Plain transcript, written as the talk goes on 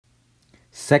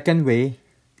Second way,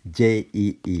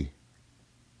 JEE.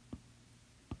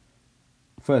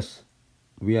 First,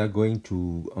 we are going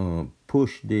to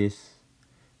push this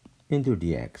into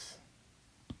dx.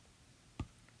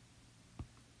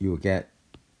 You get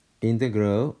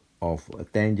integral of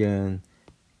tangent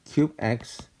cube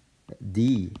x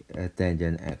d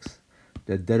tangent x.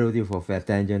 The derivative of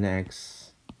tangent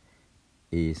x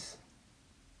is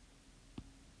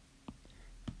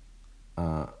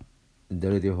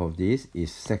derivative of this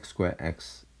is sec square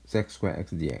x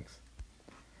dx.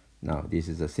 Now this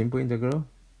is a simple integral.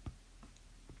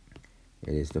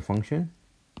 It is the function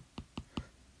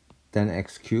tan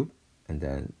x cubed and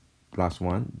then plus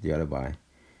 1 divided by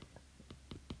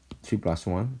 3 plus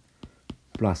 1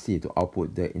 plus c. To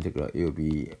output the integral, it will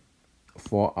be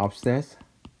 4 upstairs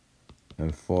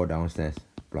and 4 downstairs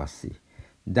plus c.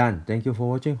 Done. Thank you for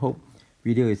watching. Hope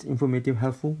video is informative,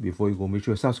 helpful. Before you go, make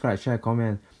sure to subscribe, share,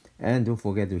 comment, and don't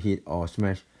forget to hit or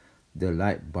smash the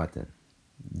like button.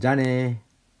 Done.